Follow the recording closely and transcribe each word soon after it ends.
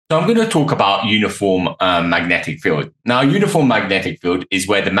So I'm going to talk about uniform magnetic field. Now, uniform magnetic field is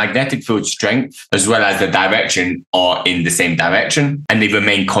where the magnetic field strength as well as the direction are in the same direction and they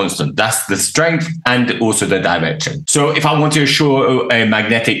remain constant. That's the strength and also the direction. So if I want to show a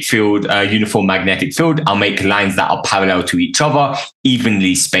magnetic field, a uniform magnetic field, I'll make lines that are parallel to each other,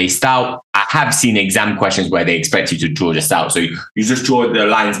 evenly spaced out. I have seen exam questions where they expect you to draw this out. So you just draw the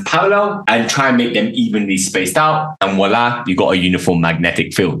lines parallel and try and make them evenly spaced out. And voila, you got a uniform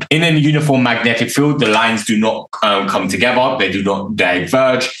magnetic field. In a uniform magnetic field, the lines do not come together. They do not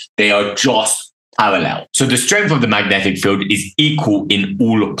diverge. They are just parallel. So the strength of the magnetic field is equal in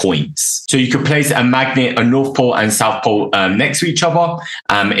all points. So you could place a magnet, a north pole and south pole next to each other.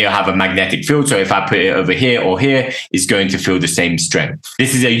 It'll have a magnetic field. So if I put it over here or here, it's going to feel the same strength.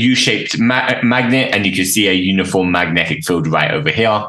 This is a U-shaped magnet and you can see a uniform magnetic field right over here.